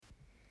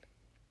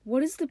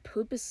What is the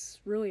purpose,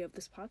 really, of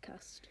this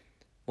podcast?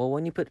 Well,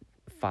 when you put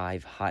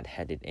 5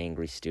 hot-headed,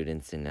 angry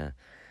students in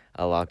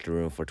a locked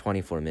room for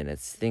 24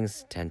 minutes,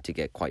 things tend to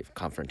get quite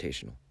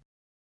confrontational.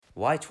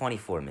 Why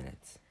 24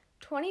 minutes?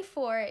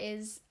 24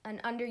 is an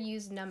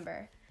underused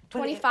number.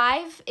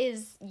 25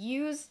 is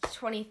used,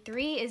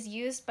 23 is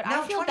used, but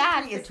I feel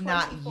bad for 24. No,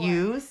 23 is not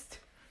used.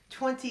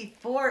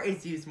 24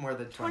 is used more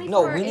than 24.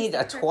 No, we need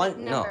a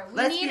 20. No.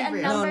 We need a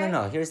number.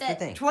 No. Here's the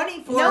thing.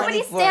 24.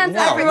 Nobody stands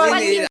no, up for we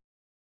 20.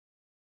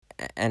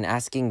 And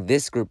asking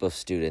this group of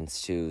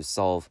students to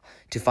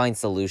find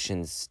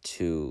solutions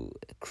to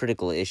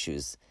critical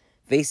issues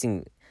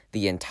facing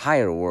the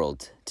entire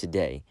world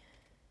today,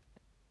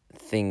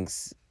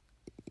 things,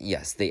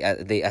 yes, they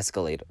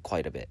escalate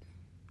quite a bit.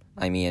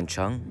 I'm Ian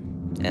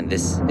Chung, and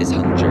this is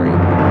Hung Jury.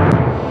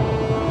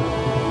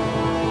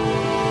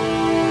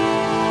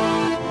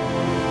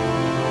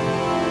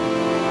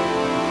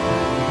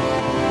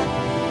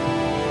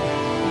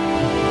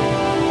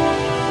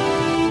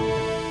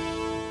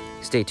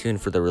 Stay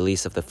tuned for the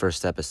release of the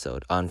first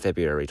episode on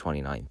February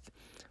 29th.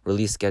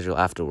 Release schedule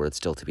afterwards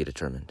still to be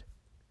determined.